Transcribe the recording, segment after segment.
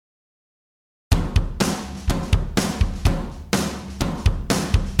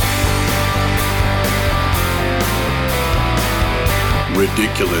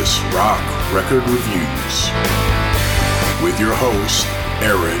Ridiculous Rock Record Reviews with your host,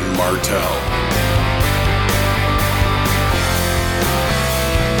 Aaron Martell.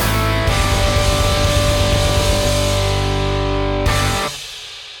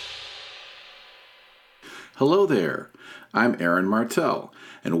 Hello there, I'm Aaron Martell,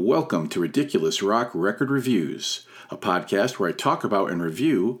 and welcome to Ridiculous Rock Record Reviews, a podcast where I talk about and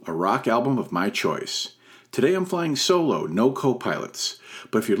review a rock album of my choice. Today I'm flying solo, no co-pilots,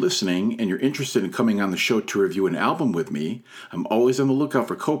 but if you're listening and you're interested in coming on the show to review an album with me, I'm always on the lookout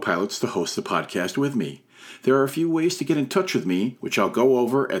for co-pilots to host the podcast with me. There are a few ways to get in touch with me, which I'll go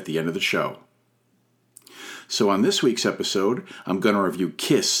over at the end of the show. So on this week's episode, I'm going to review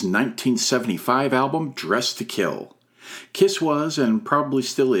Kiss' 1975 album, Dressed to Kill. Kiss was, and probably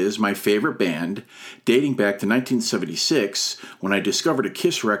still is, my favorite band, dating back to 1976, when I discovered a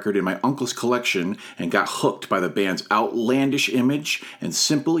Kiss record in my uncle's collection and got hooked by the band's outlandish image and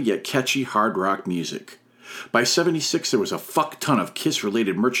simple yet catchy hard rock music. By 76, there was a fuck ton of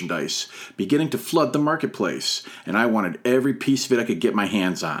Kiss-related merchandise beginning to flood the marketplace, and I wanted every piece of it I could get my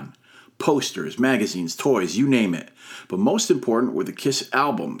hands on. Posters, magazines, toys, you name it. But most important were the Kiss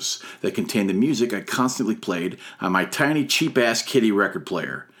albums that contained the music I constantly played on my tiny cheap-ass kiddie record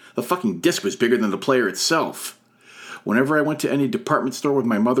player. The fucking disc was bigger than the player itself. Whenever I went to any department store with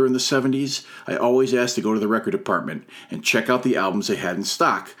my mother in the 70s, I always asked to go to the record department and check out the albums they had in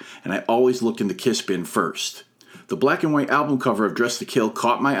stock, and I always looked in the Kiss bin first. The black and white album cover of Dressed to Kill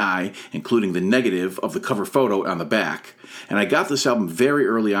caught my eye, including the negative of the cover photo on the back, and I got this album very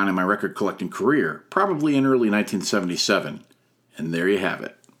early on in my record collecting career, probably in early 1977. And there you have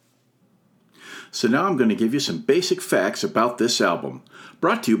it. So now I'm going to give you some basic facts about this album,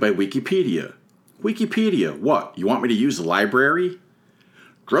 brought to you by Wikipedia. Wikipedia, what? You want me to use the library?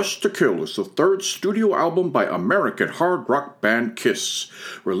 Dressed to Kill is the third studio album by American hard rock band Kiss,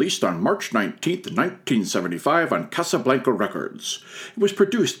 released on March 19, 1975 on Casablanca Records. It was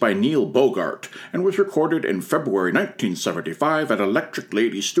produced by Neil Bogart and was recorded in February 1975 at Electric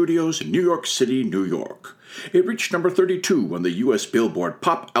Lady Studios in New York City, New York. It reached number 32 on the U.S. Billboard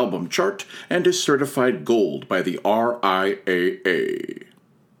Pop Album Chart and is certified gold by the RIAA.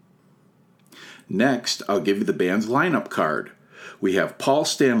 Next, I'll give you the band's lineup card. We have Paul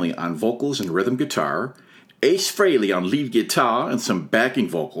Stanley on vocals and rhythm guitar, Ace Frehley on lead guitar and some backing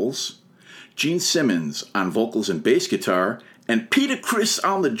vocals, Gene Simmons on vocals and bass guitar, and Peter Criss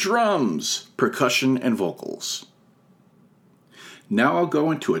on the drums, percussion, and vocals. Now I'll go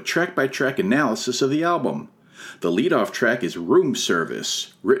into a track-by-track analysis of the album. The lead-off track is Room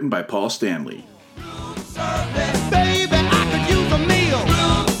Service, written by Paul Stanley. Room service, baby, I could use a meal.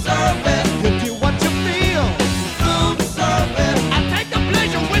 Room service, give you what you feel. Room service, I take the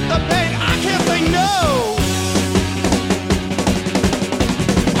pleasure with the pain. I can't say no.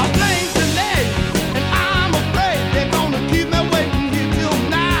 I'm playing delay, and I'm afraid they're gonna keep me waiting here till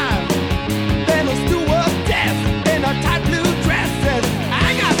 9. Then a stewardess in a tight blue dress says, I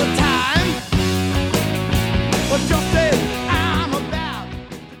ain't got the time. But just say I'm about.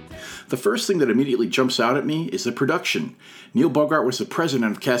 The first thing that immediately jumps out at me is the production. Neil Bogart was the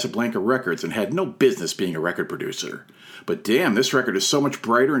president of Casablanca Records and had no business being a record producer. But damn, this record is so much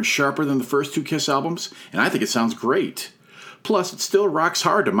brighter and sharper than the first two Kiss albums, and I think it sounds great. Plus, it still rocks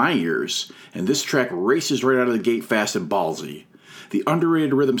hard to my ears, and this track races right out of the gate fast and ballsy. The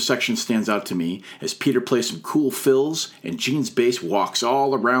underrated rhythm section stands out to me as Peter plays some cool fills, and Gene's bass walks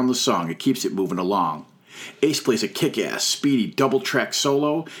all around the song and keeps it moving along. Ace plays a kick-ass, speedy double-track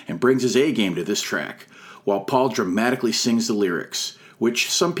solo and brings his A-game to this track, while Paul dramatically sings the lyrics, which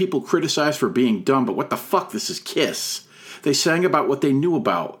some people criticize for being dumb, but what the fuck, this is Kiss. They sang about what they knew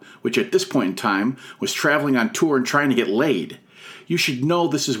about, which at this point in time was traveling on tour and trying to get laid. You should know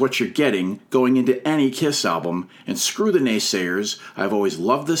this is what you're getting going into any Kiss album, and screw the naysayers, I've always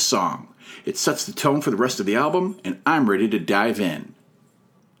loved this song. It sets the tone for the rest of the album, and I'm ready to dive in.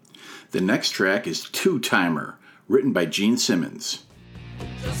 The next track is Two-Timer, written by Gene Simmons.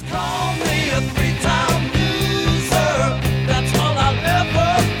 Just call me a three-time loser. That's all I'll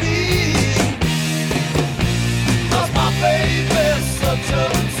ever be. 'Cause my baby's such a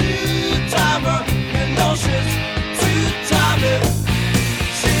two-timer. You know she's two-timing.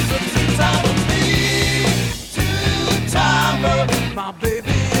 She's a two-timer me. Two-timer. My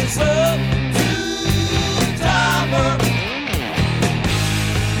baby is a two-timer.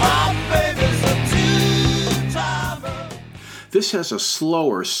 My baby's a two-timer. This has a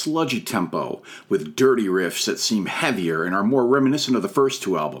slower, sludgy tempo, with dirty riffs that seem heavier and are more reminiscent of the first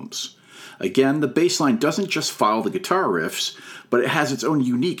two albums. Again, the bass line doesn't just follow the guitar riffs, but it has its own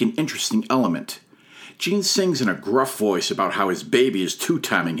unique and interesting element. Gene sings in a gruff voice about how his baby is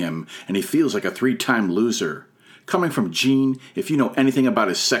two-timing him and he feels like a 3-time loser. Coming from Gene, if you know anything about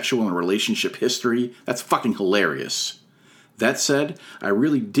his sexual and relationship history, that's fucking hilarious. That said, I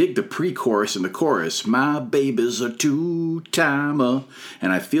really dig the pre-chorus and the chorus, my baby's a two-timer,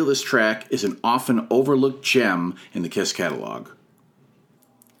 and I feel this track is an often overlooked gem in the Kiss catalog.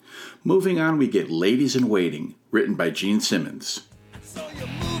 Moving on, we get Ladies in Waiting, written by Gene Simmons. So you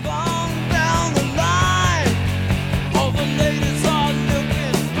move on down the line. All the ladies are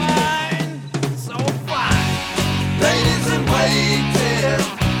looking fine. So fine. Ladies in waiting.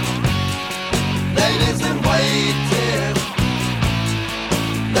 Ladies in waiting.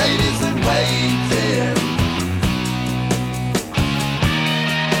 Ladies in waiting.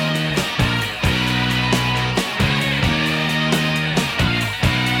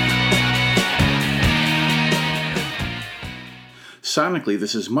 Sonically,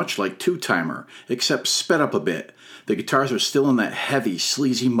 this is much like Two-Timer, except sped up a bit. The guitars are still in that heavy,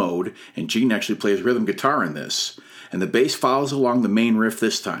 sleazy mode, and Gene actually plays rhythm guitar in this, and the bass follows along the main riff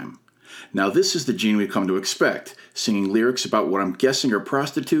this time. Now this is the Gene we've come to expect, singing lyrics about what I'm guessing are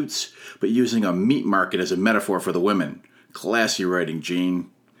prostitutes, but using a meat market as a metaphor for the women. Classy writing,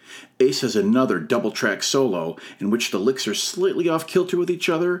 Gene. Ace has another double-track solo in which the licks are slightly off-kilter with each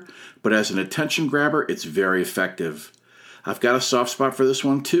other, but as an attention grabber, it's very effective. I've got a soft spot for this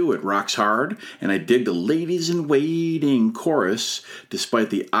one too. It rocks hard, and I dig the Ladies in Waiting chorus,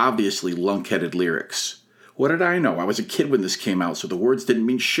 despite the obviously lunk-headed lyrics. What did I know? I was a kid when this came out, so the words didn't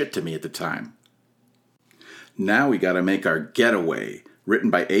mean shit to me at the time. Now we gotta make our Getaway,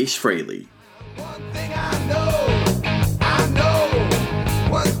 written by Ace Frehley. One thing I know.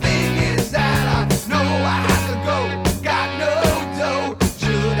 One thing is that I know I have to go. Got no dough.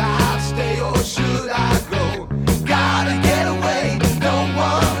 Should I stay or should I go? Gotta get away. Don't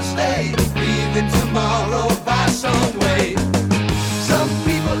wanna stay. Leaving tomorrow by some way. Some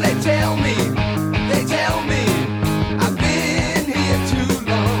people they tell me I've been here too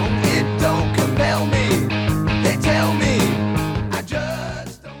long. It don't compel me. They tell me I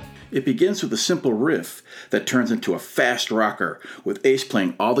just don't. It begins with a simple riff that turns into a fast rocker, with Ace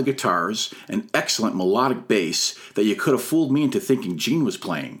playing all the guitars, an excellent melodic bass that you could have fooled me into thinking Gene was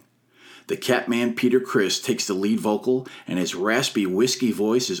playing. The Catman Peter Criss takes the lead vocal, and his raspy, whiskey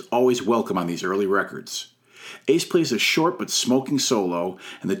voice is always welcome on these early records. Ace plays a short but smoking solo,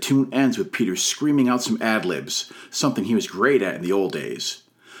 and the tune ends with Peter screaming out some ad-libs, something he was great at in the old days.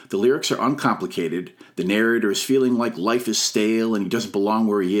 The lyrics are uncomplicated, the narrator is feeling like life is stale and he doesn't belong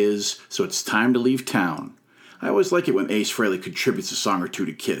where he is, so it's time to leave town. I always like it when Ace Frehley contributes a song or two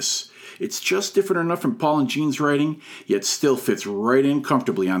to Kiss. It's just different enough from Paul and Gene's writing, yet still fits right in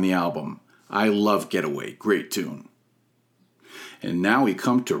comfortably on the album. I love Getaway, great tune. And now we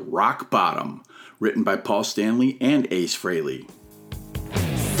come to Rock Bottom, written by Paul Stanley and Ace Frehley.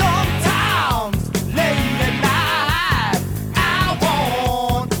 Sometimes late at night, I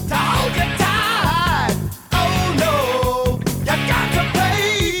want to hold you tight. Oh no, you got to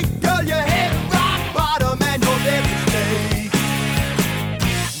pay. Girl, you hit rock bottom and you're there to stay.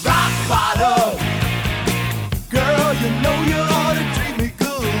 Rock bottom, girl, you know you ought to treat me good.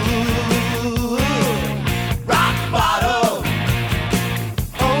 Rock bottom,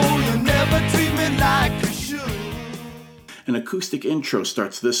 oh, you never treat me like you should. An acoustic intro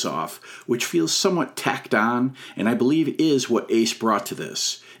starts this off, which feels somewhat tacked on, and I believe is what Ace brought to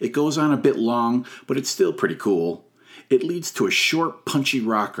this. It goes on a bit long, but it's still pretty cool. It leads to a short, punchy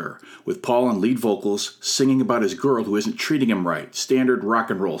rocker, with Paul on lead vocals singing about his girl who isn't treating him right, standard rock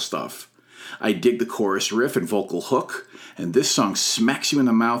and roll stuff. I dig the chorus riff and vocal hook, and this song smacks you in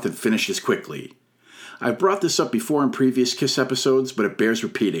the mouth and finishes quickly. I've brought this up before in previous Kiss episodes, but it bears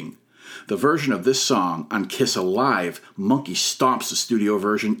repeating. The version of this song on Kiss Alive monkey stomps the studio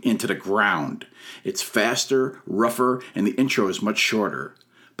version into the ground. It's faster, rougher, and the intro is much shorter.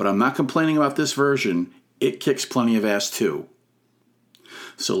 But I'm not complaining about this version, it kicks plenty of ass too.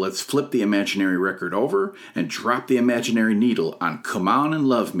 So let's flip the imaginary record over and drop the imaginary needle on Come On and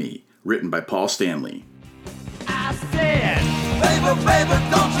Love Me, written by Paul Stanley. I said, baby, baby,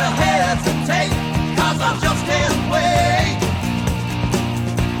 don't you hesitate, 'cause I just can't wait.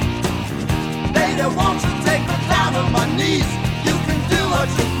 Lady, won't you take me down on my knees? You can do what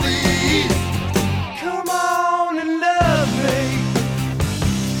you please. Come on and love me.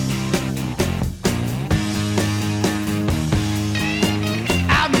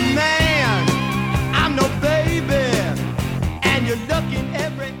 I'm a man, I'm no baby, and you're looking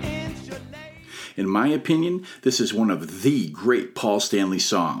every inch you lay. In my opinion, this is one of the great Paul Stanley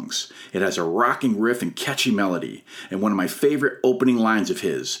songs. It has a rocking riff and catchy melody, and one of my favorite opening lines of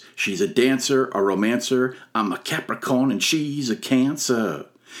his, "She's a dancer, a romancer, I'm a Capricorn and she's a Cancer."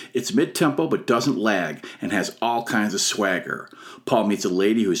 It's mid-tempo but doesn't lag and has all kinds of swagger. Paul meets a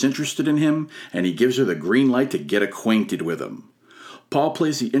lady who's interested in him, and he gives her the green light to get acquainted with him. Paul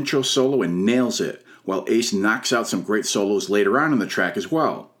plays the intro solo and nails it, while Ace knocks out some great solos later on in the track as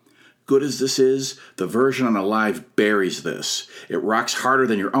well. Good as this is, the version on Alive buries this. It rocks harder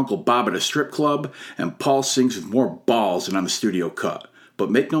than your Uncle Bob at a strip club, and Paul sings with more balls than on the studio cut.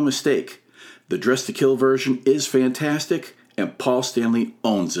 But make no mistake, the Dressed to Kill version is fantastic, and Paul Stanley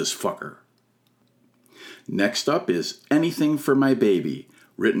owns this fucker. Next up is Anything for My Baby,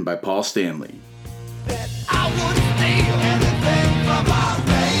 written by Paul Stanley. That I would steal anything from my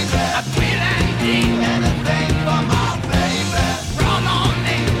baby. I feel and deal anything from my baby. Run on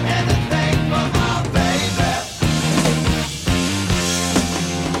me, anything from my baby.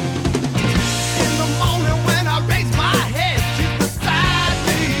 In the morning when I raise my head, she's beside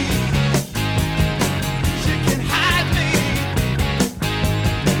me. She can hide me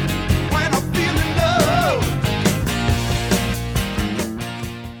when I'm feeling low.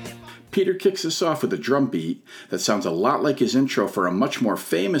 Peter kicks us off with a drum beat that sounds a lot like his intro for a much more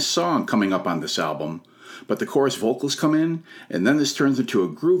famous song coming up on this album, but the chorus vocals come in, and then this turns into a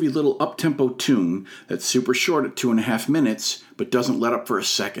groovy little up-tempo tune that's super short at 2.5 minutes, but doesn't let up for a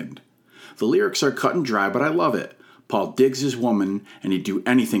second. The lyrics are cut and dry, but I love it. Paul digs his woman, and he'd do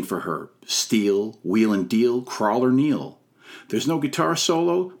anything for her. Steal, wheel and deal, crawl or kneel. There's no guitar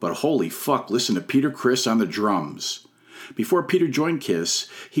solo, but holy fuck, listen to Peter Criss on the drums. Before Peter joined Kiss,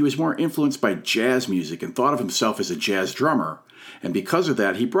 he was more influenced by jazz music and thought of himself as a jazz drummer, and because of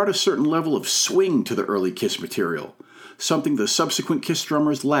that, he brought a certain level of swing to the early Kiss material, something the subsequent Kiss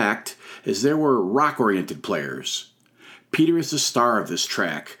drummers lacked, as there were rock-oriented players. Peter is the star of this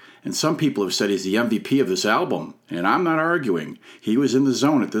track, and some people have said he's the MVP of this album, and I'm not arguing. He was in the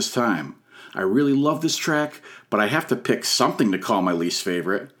zone at this time. I really love this track, but I have to pick something to call my least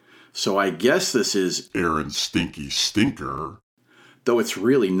favorite. So I guess this is Aaron's Stinky Stinker. Though it's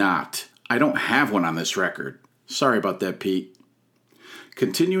really not. I don't have one on this record. Sorry about that, Pete.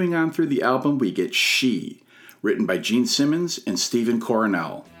 Continuing on through the album, we get She, written by Gene Simmons and Stephen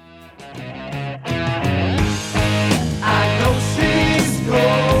Coronel. I know she's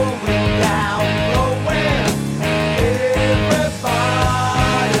going down nowhere. Everybody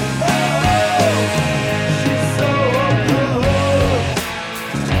knows she's so good.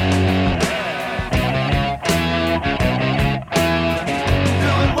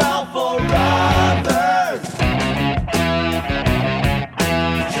 Doing well for others.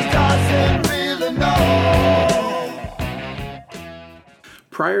 She doesn't really know.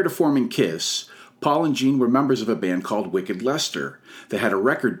 Prior to forming Kiss, Paul and Gene were members of a band called Wicked Lester that had a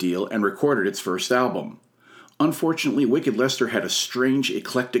record deal and recorded its first album. Unfortunately, Wicked Lester had a strange,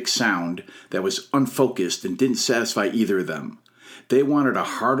 eclectic sound that was unfocused and didn't satisfy either of them. They wanted a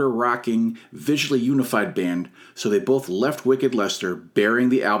harder rocking, visually unified band, so they both left Wicked Lester, bearing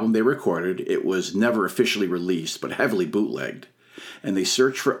the album they recorded. It was never officially released, but heavily bootlegged. And they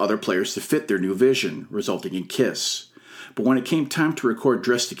searched for other players to fit their new vision, resulting in Kiss. But when it came time to record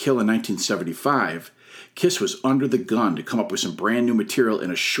Dressed to Kill in 1975, Kiss was under the gun to come up with some brand new material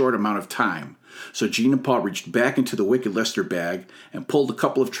in a short amount of time. So Gene and Paul reached back into the Wicked Lester bag and pulled a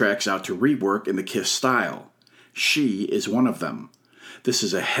couple of tracks out to rework in the Kiss style. She is one of them. This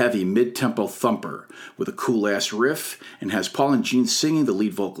is a heavy mid-tempo thumper with a cool-ass riff and has Paul and Gene singing the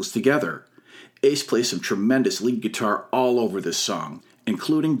lead vocals together. Ace plays some tremendous lead guitar all over this song,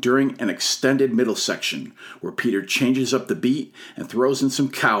 including during an extended middle section where Peter changes up the beat and throws in some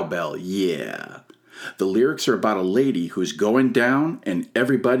cowbell. Yeah. The lyrics are about a lady who's going down and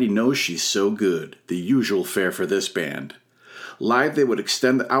everybody knows she's so good, the usual fare for this band. Live, they would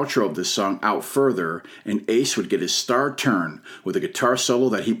extend the outro of this song out further, and Ace would get his star turn with a guitar solo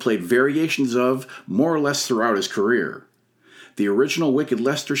that he played variations of more or less throughout his career. The original Wicked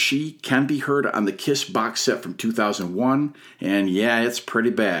Lester She can be heard on the Kiss box set from 2001, and yeah, it's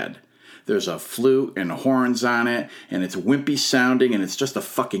pretty bad. There's a flute and horns on it, and it's wimpy sounding, and it's just a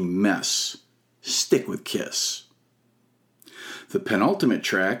fucking mess. Stick with Kiss. The penultimate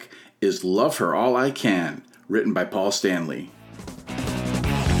track is Love Her All I Can, written by Paul Stanley.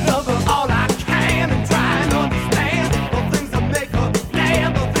 Love her all I can and try and understand the things that make her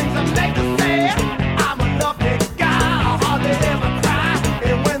mad, the things that make her sad. I'm a lucky guy, I hardly ever cry,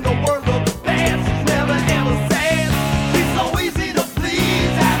 and when the world looks bad, she's never ever sad. She's so easy to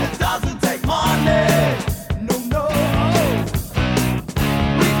please, and it doesn't take money. No, no.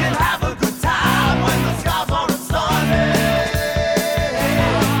 We can have a good time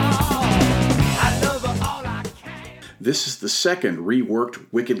This is the second reworked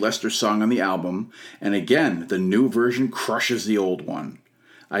Wicked Lester song on the album, and again, the new version crushes the old one.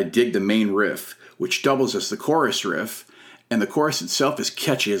 I dig the main riff, which doubles as the chorus riff, and the chorus itself is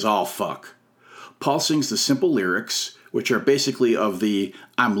catchy as all fuck. Paul sings the simple lyrics, which are basically of the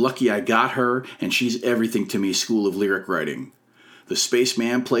 "I'm lucky I got her and she's everything to me" school of lyric writing. The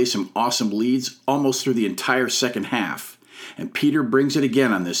Spaceman plays some awesome leads almost through the entire second half, and Peter brings it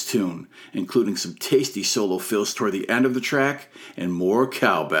again on this tune, including some tasty solo fills toward the end of the track and more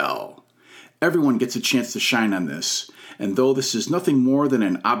cowbell. Everyone gets a chance to shine on this, and though this is nothing more than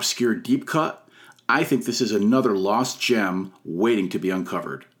an obscure deep cut, I think this is another lost gem waiting to be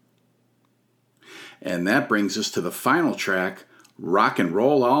uncovered. And that brings us to the final track, Rock and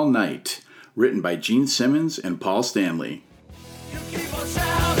Roll All Night, written by Gene Simmons and Paul Stanley. You keep on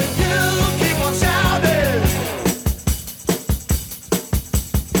shouting, you keep on shouting.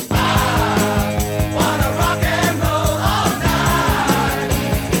 I wanna rock and roll all night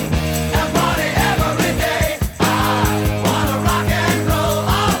and party every day. I wanna rock and roll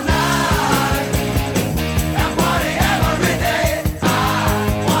all night and party every day. I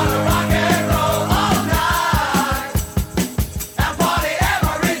wanna rock and roll all night and party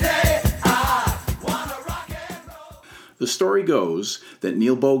every day. I wanna rock and roll. The story goes that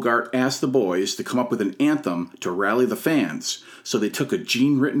Neil Bogart asked the boys to come up with an anthem to rally the fans, so they took a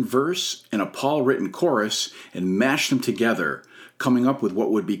Gene-written verse and a Paul-written chorus and mashed them together, coming up with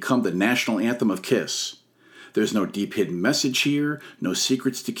what would become the national anthem of Kiss. There's no deep hidden message here, no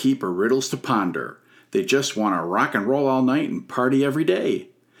secrets to keep or riddles to ponder. They just want to rock and roll all night and party every day.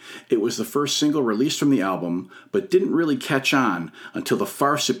 It was the first single released from the album, but didn't really catch on until the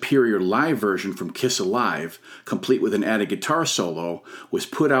far superior live version from Kiss Alive, complete with an added guitar solo, was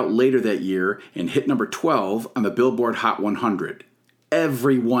put out later that year and hit number 12 on the Billboard Hot 100.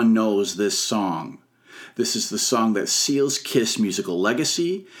 Everyone knows this song. This is the song that seals Kiss' musical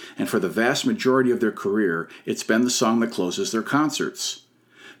legacy, and for the vast majority of their career, it's been the song that closes their concerts.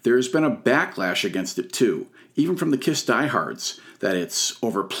 There has been a backlash against it too, even from the Kiss diehards, that it's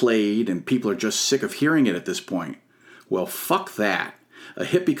overplayed and people are just sick of hearing it at this point. Well, fuck that. A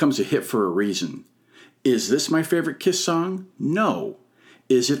hit becomes a hit for a reason. Is this my favorite Kiss song? No.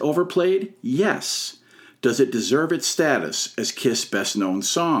 Is it overplayed? Yes. Does it deserve its status as Kiss' best-known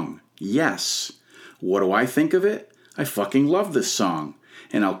song? Yes. What do I think of it? I fucking love this song,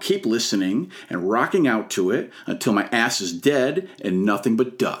 and I'll keep listening and rocking out to it until my ass is dead and nothing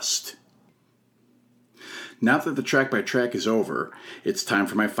but dust. Now that the track-by-track is over, it's time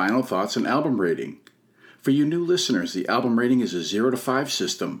for my final thoughts and album rating. For you new listeners, the album rating is a 0 to 5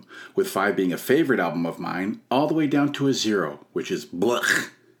 system, with 5 being a favorite album of mine, all the way down to a 0, which is blech.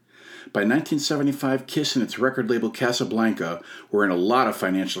 By 1975, Kiss and its record label Casablanca were in a lot of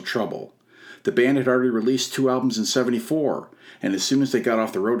financial trouble. The band had already released 2 albums in '74, and as soon as they got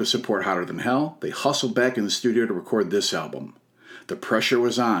off the road to support Hotter Than Hell, they hustled back in the studio to record this album. The pressure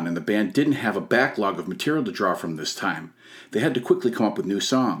was on, and the band didn't have a backlog of material to draw from this time. They had to quickly come up with new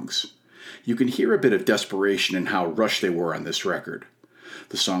songs. You can hear a bit of desperation in how rushed they were on this record.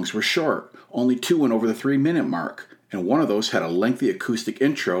 The songs were short, only 2 went over the 3-minute mark, and one of those had a lengthy acoustic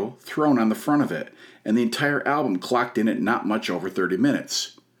intro thrown on the front of it, and the entire album clocked in at not much over 30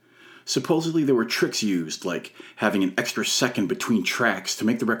 minutes. Supposedly there were tricks used, like having an extra second between tracks to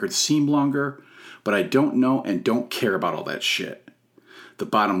make the record seem longer, but I don't know and don't care about all that shit. The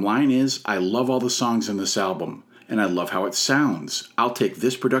bottom line is, I love all the songs in this album, and I love how it sounds. I'll take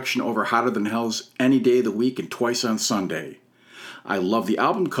this production over Hotter Than Hell's any day of the week and twice on Sunday. I love the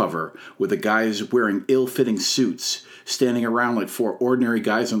album cover, with the guys wearing ill-fitting suits, standing around like 4 ordinary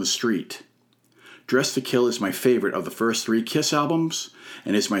guys on the street. Dressed to Kill is my favorite of the first 3 Kiss albums,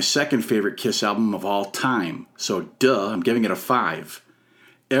 and is my second favorite Kiss album of all time, so duh, I'm giving it a 5.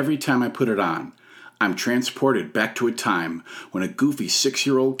 Every time I put it on, I'm transported back to a time when a goofy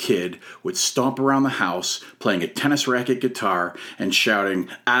 6-year-old kid would stomp around the house playing a tennis racket guitar and shouting,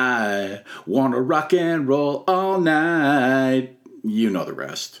 "I want to rock and roll all night." You know the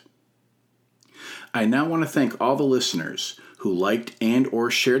rest. I now want to thank all the listeners who liked and or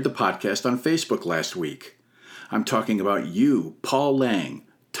shared the podcast on Facebook last week. I'm talking about you, Paul Lang,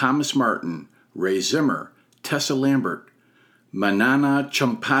 Thomas Martin, Ray Zimmer, Tessa Lambert, Manana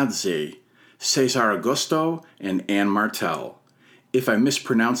Champadze, Cesar Augusto, and Ann Martel. If I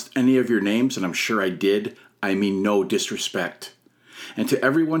mispronounced any of your names, and I'm sure I did, I mean no disrespect. And to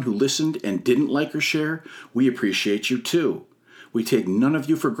everyone who listened and didn't like or share, we appreciate you too. We take none of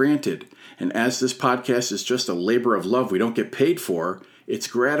you for granted, and as this podcast is just a labor of love we don't get paid for, it's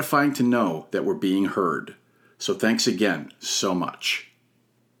gratifying to know that we're being heard. So thanks again so much.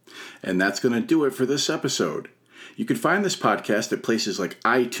 And that's going to do it for this episode. You can find this podcast at places like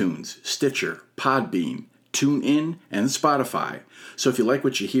iTunes, Stitcher, Podbean, TuneIn, and Spotify. So if you like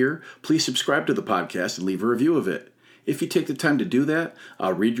what you hear, please subscribe to the podcast and leave a review of it. If you take the time to do that,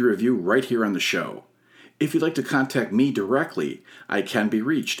 I'll read your review right here on the show. If you'd like to contact me directly, I can be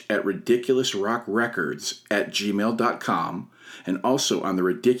reached at ridiculousrockrecords@gmail.com and also on the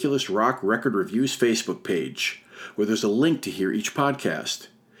Ridiculous Rock Record Reviews Facebook page, where there's a link to hear each podcast.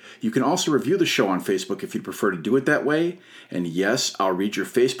 You can also review the show on Facebook if you'd prefer to do it that way, and yes, I'll read your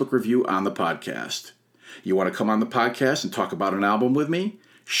Facebook review on the podcast. You want to come on the podcast and talk about an album with me?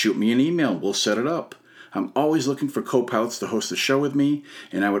 Shoot me an email, we'll set it up. I'm always looking for co-pilots to host the show with me,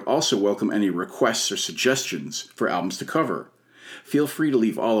 and I would also welcome any requests or suggestions for albums to cover. Feel free to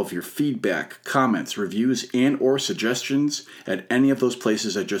leave all of your feedback, comments, reviews, and or suggestions at any of those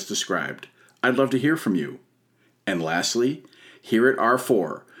places I just described. I'd love to hear from you. And lastly, here at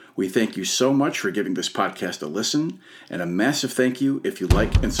R4, we thank you so much for giving this podcast a listen, and a massive thank you if you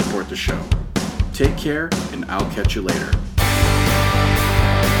like and support the show. Take care, and I'll catch you later.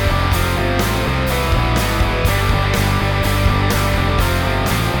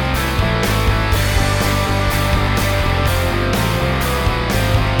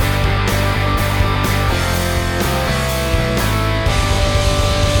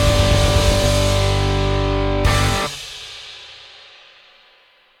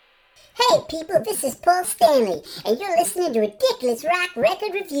 Hey people, this is Paul Stanley, and you're listening to Ridiculous Rock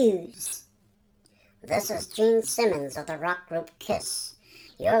Record Reviews. This is Gene Simmons of the rock group Kiss.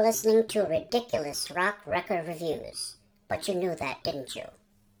 You're listening to Ridiculous Rock Record Reviews. But you knew that, didn't you?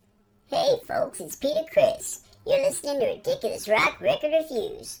 Hey folks, it's Peter Criss. You're listening to Ridiculous Rock Record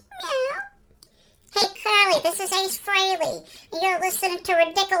Reviews. Meow. Hey Carly, this is Ace Frehley, and you're listening to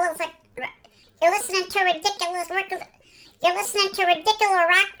Ridiculous Rock. You're listening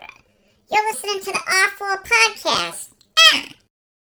to the